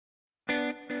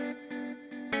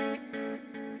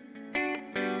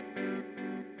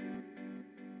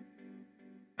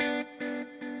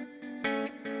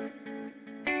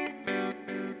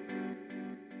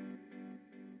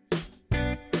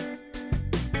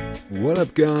What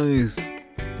up, guys,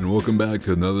 and welcome back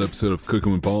to another episode of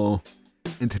Cooking with Paul.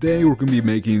 And today we're going to be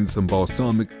making some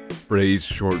balsamic braised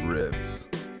short ribs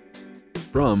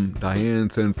from Diane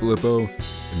Sanfilippo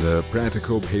in the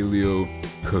Practical Paleo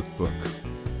Cookbook.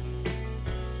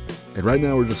 And right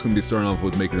now we're just going to be starting off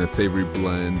with making a savory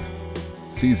blend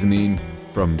seasoning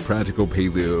from Practical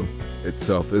Paleo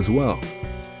itself as well.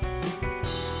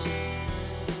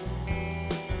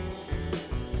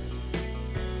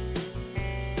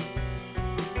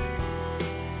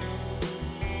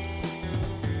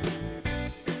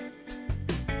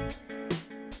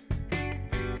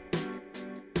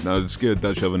 Now just get a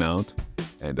Dutch oven out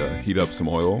and heat up some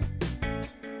oil.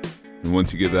 And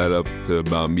once you get that up to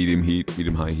about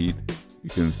medium-high heat, you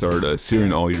can start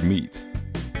searing all your meat.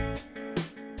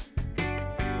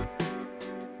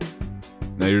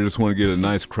 Now you just want to get a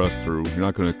nice crust through. You're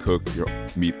not going to cook your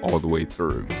meat all the way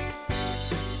through.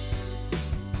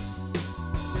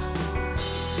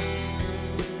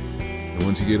 And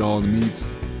once you get all the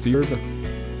meats seared,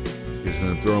 you're just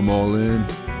going to throw them all in.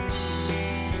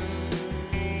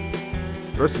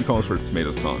 The recipe calls for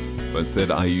tomato sauce, but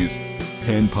instead I used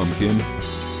canned pumpkin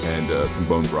and some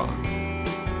bone broth.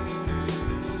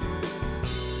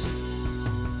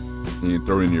 And you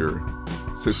throw in your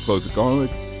 6 cloves of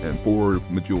garlic and 4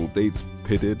 medjool dates,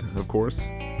 pitted, of course.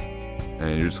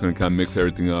 And you're just going to kind of mix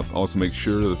everything up. Also make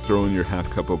sure to throw in your ½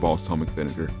 cup of balsamic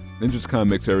vinegar. Then just kind of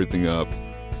mix everything up.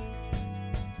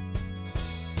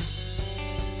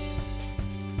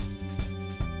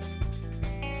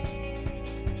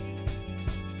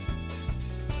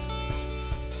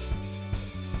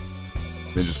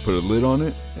 Then just put a lid on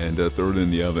it and throw it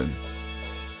in the oven.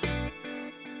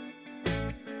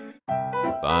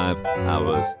 5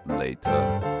 hours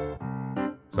later.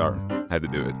 Sorry, had to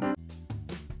do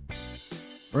it.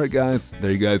 Alright guys,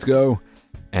 there you guys go.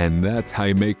 And that's how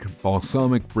you make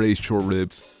balsamic braised short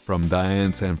ribs from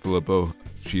Diane Sanfilippo.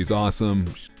 She's awesome.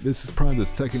 This is probably the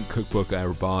second cookbook I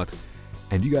ever bought.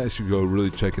 And you guys should go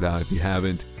really check it out if you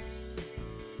haven't.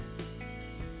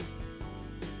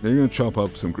 Then you're going to chop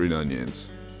up some green onions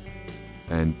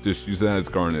and just use that as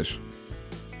garnish.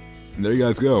 And there you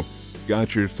guys go. You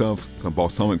got yourself some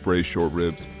balsamic braised short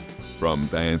ribs from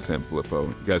Diane Sanfilippo.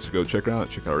 You guys should go check her out.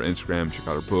 Check out her Instagram, check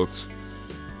out her books.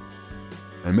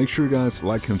 And make sure you guys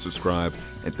like and subscribe.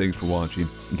 And thanks for watching.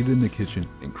 And get in the kitchen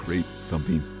and create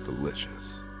something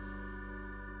delicious.